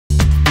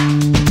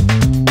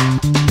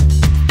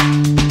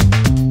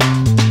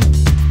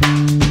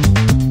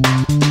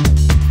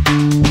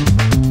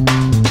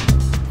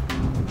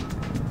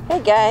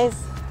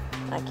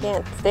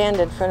can't stand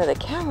in front of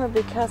the camera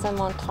because I'm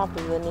on top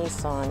of the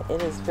Nissan.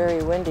 It is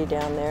very windy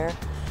down there.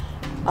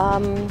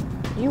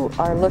 You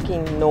are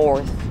looking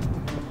north,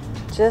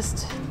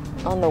 just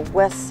on the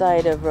west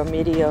side of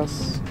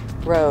Remedios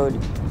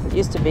Road. It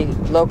used to be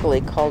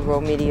locally called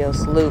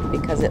Remedios Loop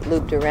because it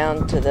looped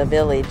around to the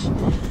village.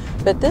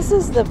 But this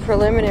is the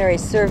preliminary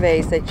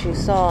surveys that you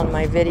saw in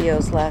my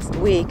videos last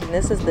week, and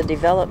this is the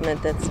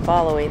development that's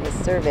following the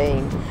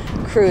surveying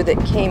crew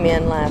that came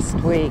in last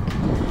week.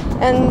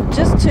 And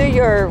just to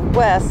your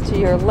west, to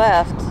your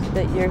left,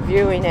 that you're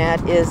viewing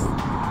at is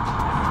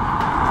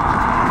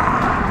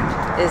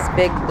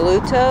Big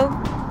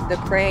Blvd, the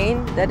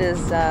crane that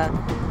is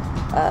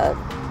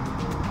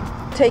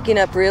taking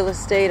up real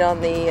estate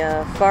on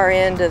the far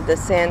end of the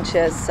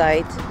Sanchez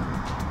site.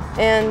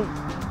 And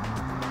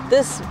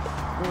this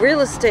real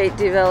estate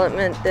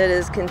development that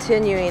is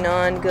continuing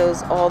on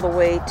goes all the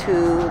way to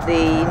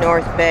the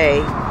North Bay,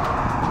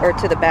 or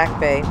to the Back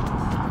Bay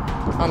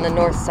on the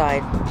north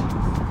side.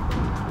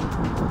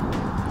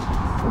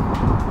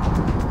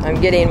 I'm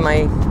getting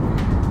my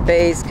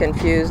bays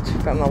confused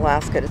from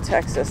Alaska to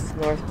Texas,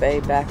 North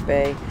Bay, Back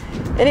Bay.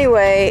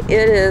 Anyway,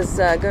 it is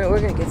we're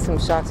gonna get some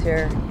shots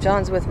here.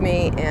 John's with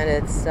me, and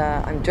it's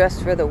I'm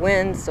dressed for the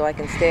wind so I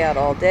can stay out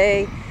all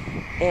day,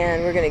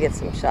 and we're gonna get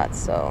some shots.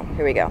 So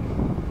here we go.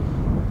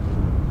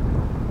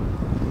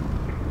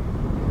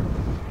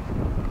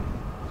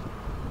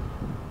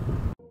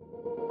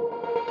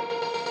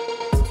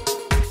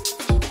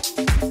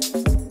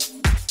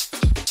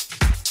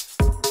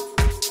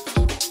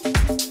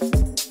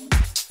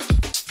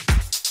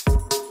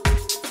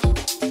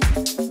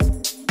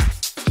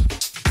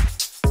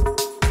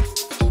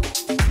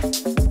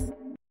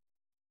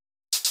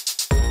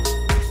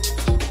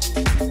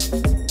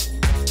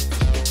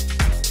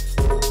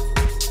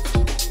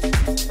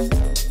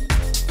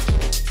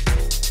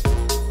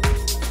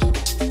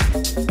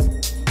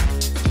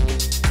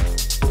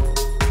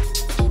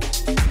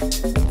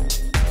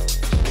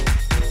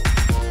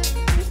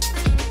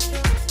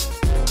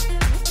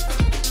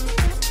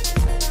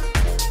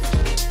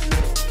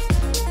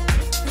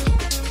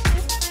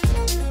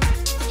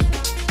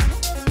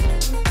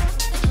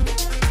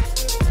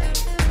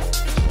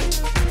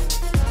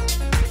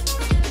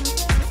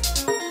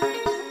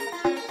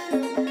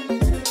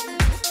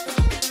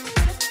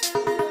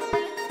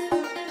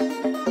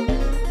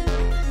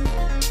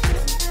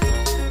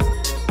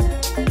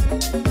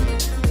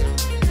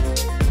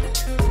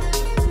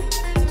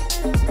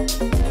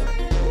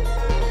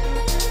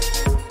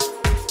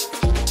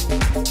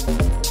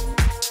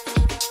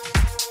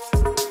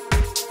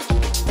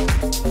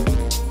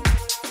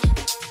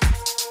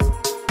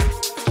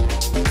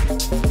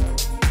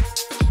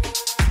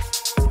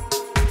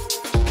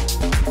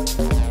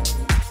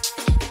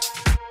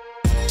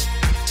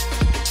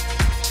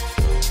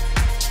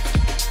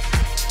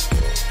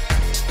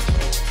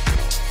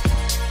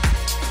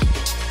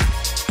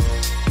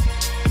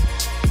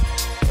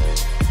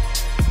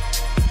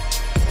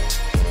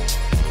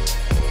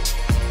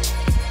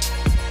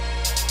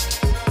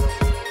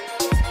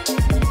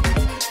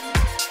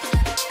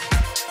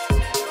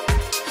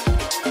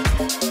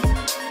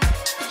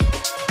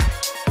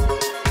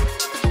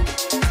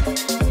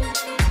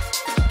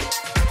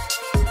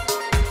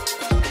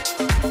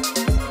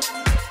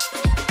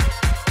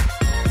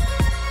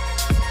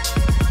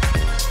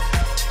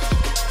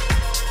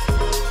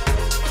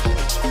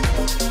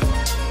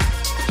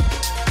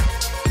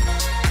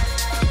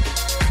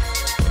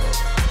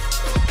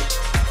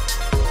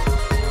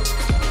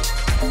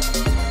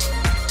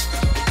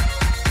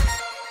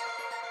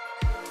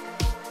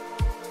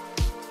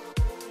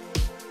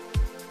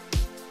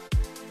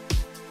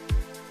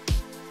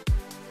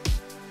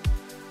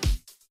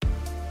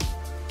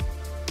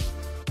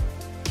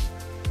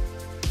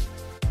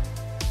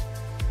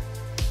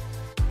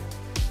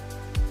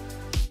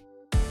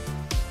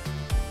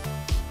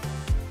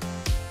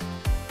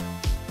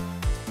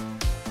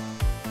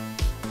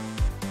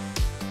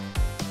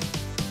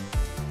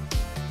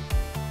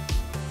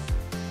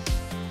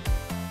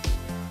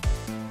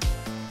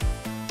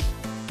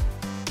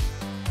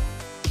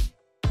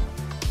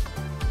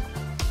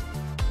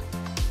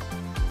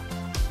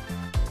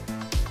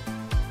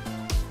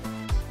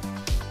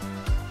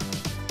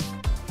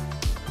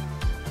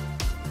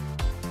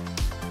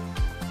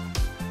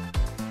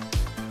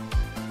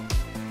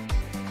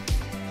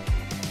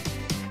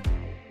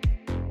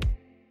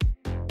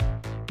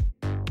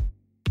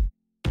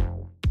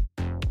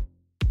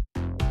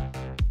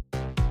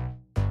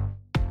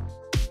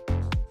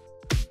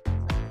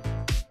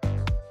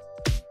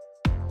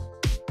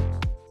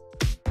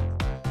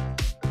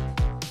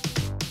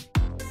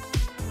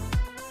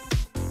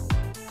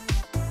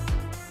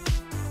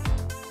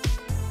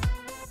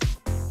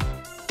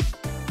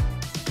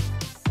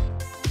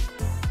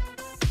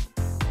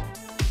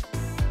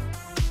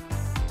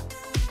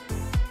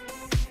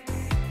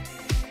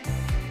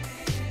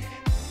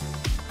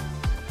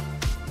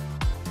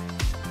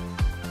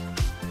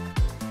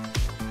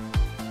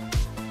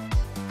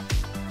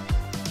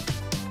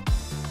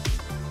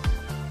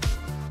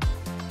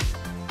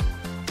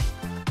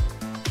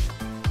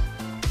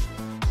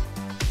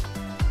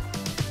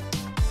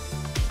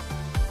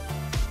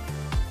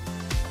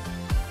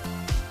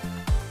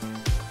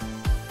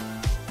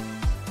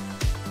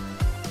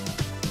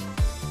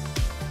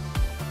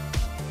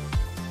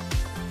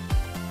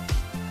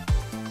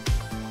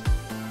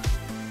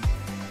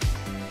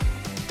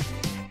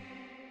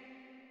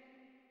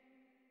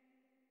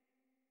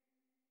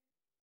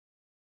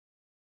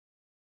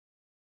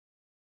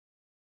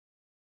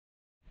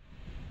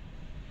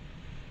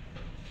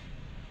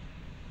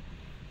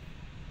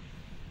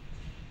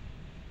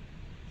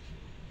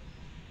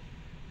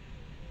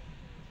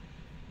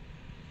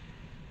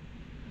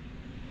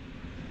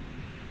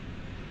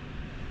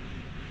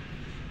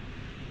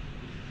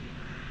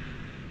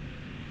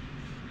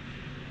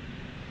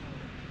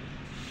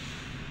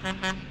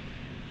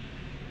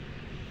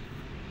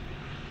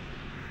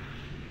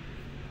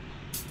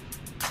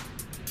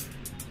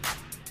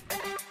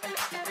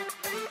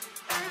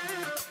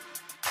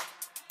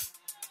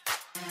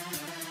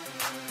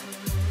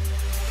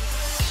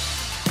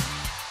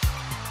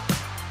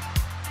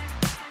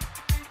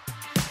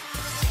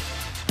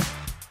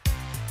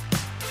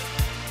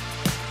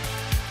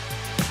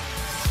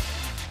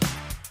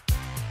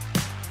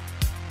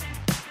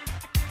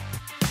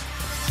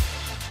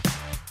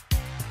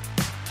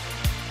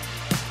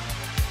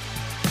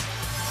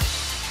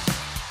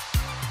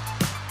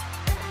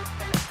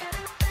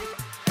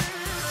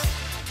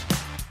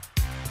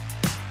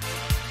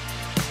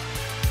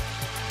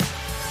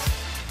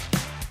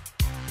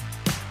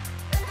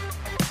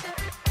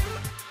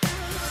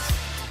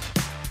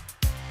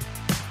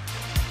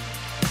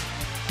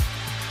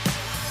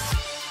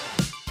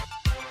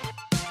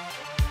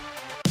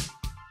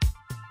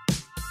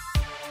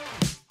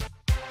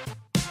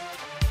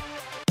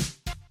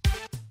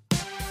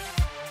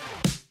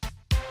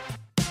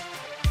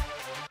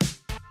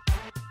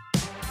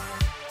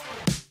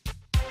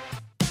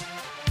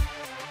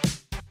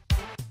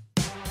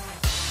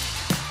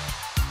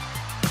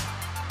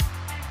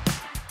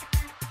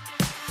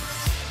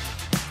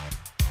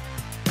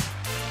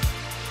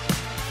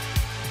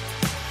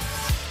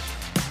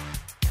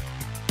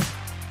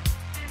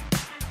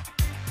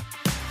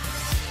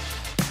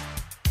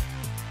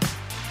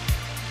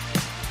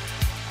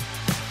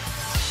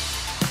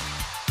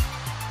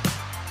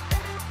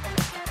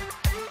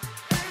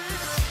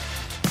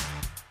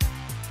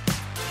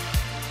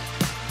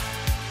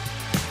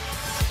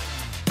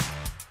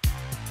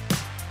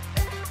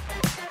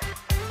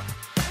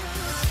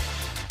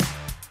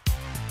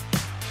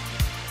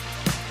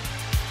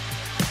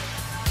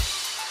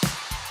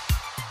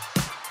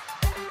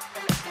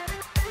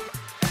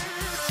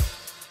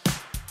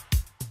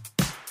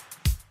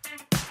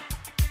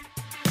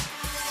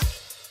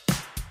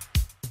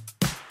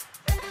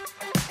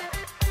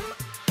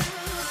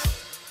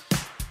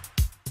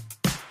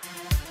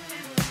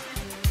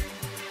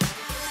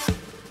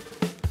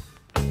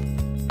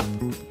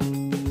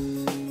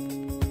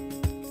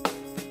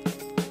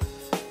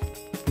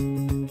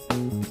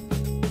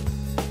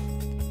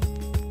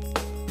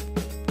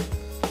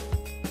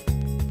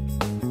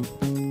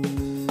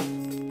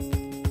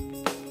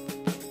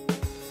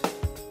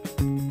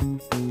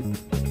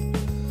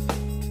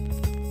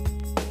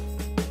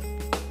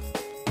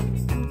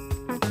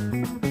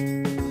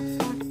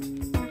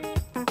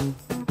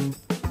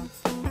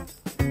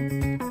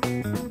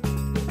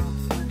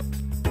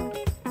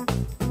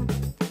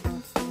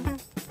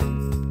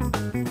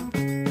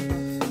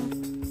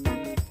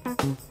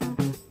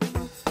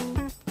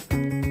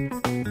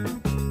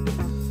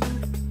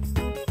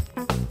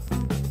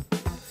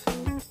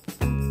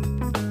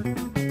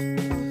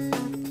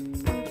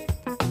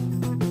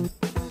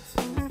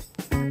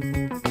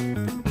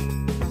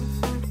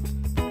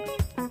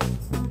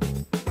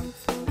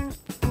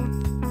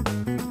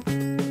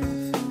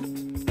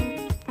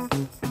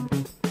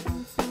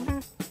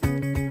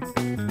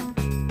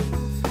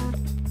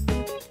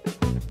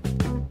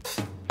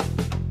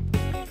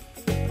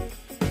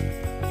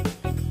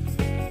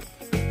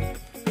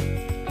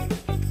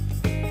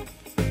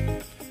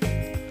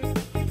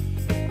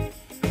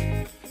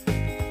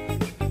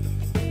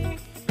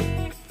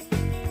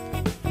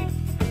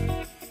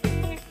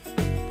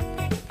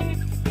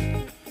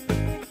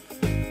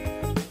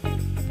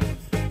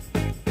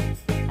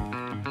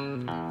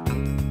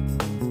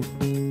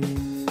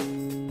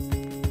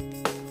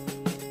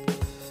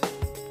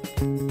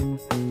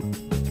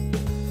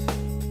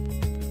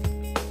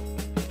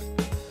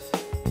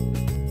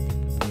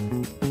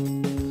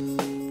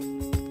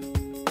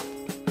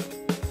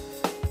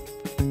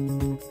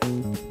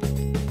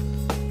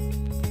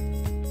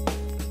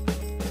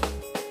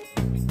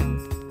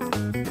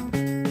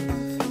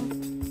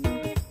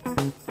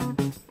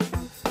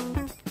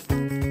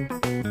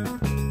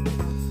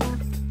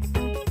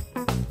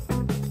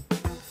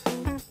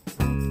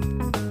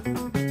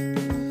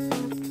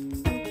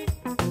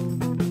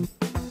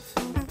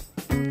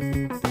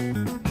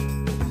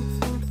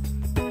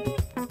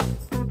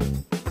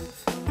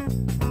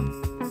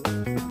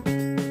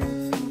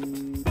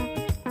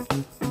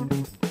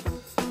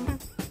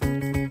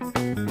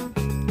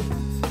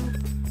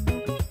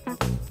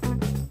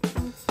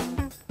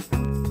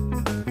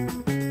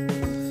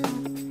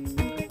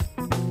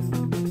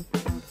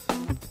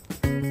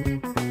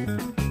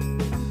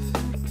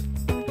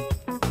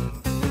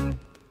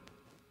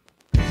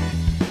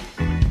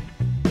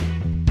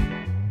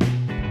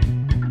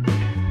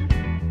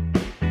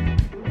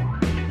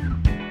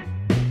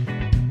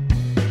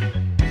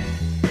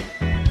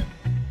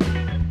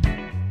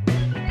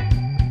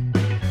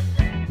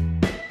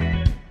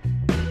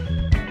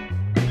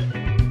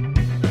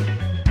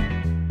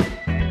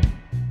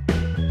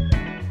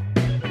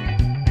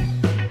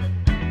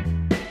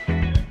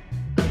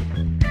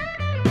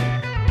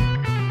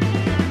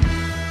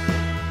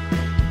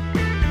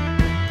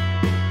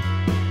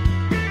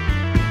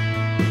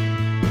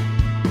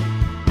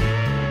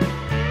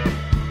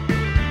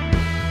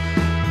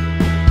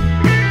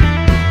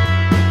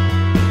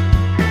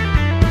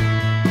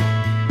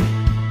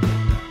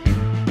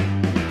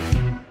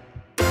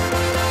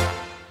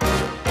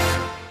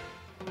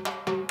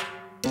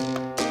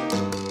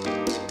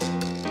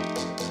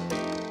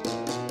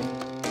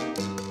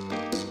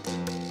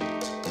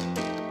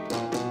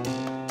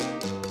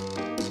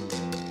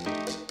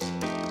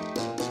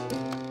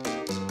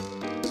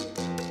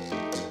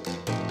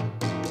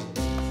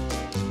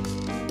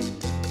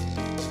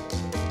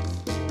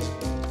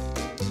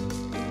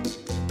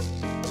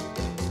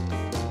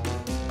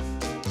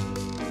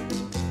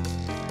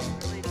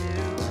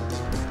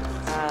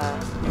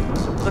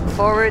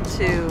 forward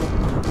to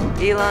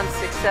Elon's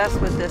success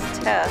with this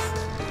test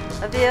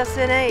of the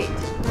SN8.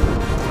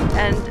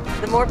 And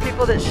the more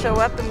people that show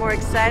up, the more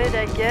excited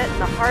I get,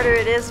 and the harder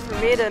it is for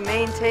me to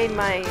maintain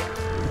my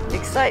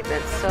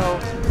excitement. So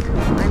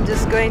I'm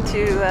just going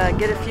to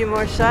get a few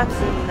more shots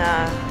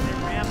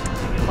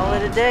and call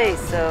it a day.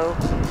 So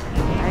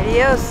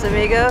adios,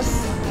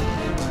 amigos.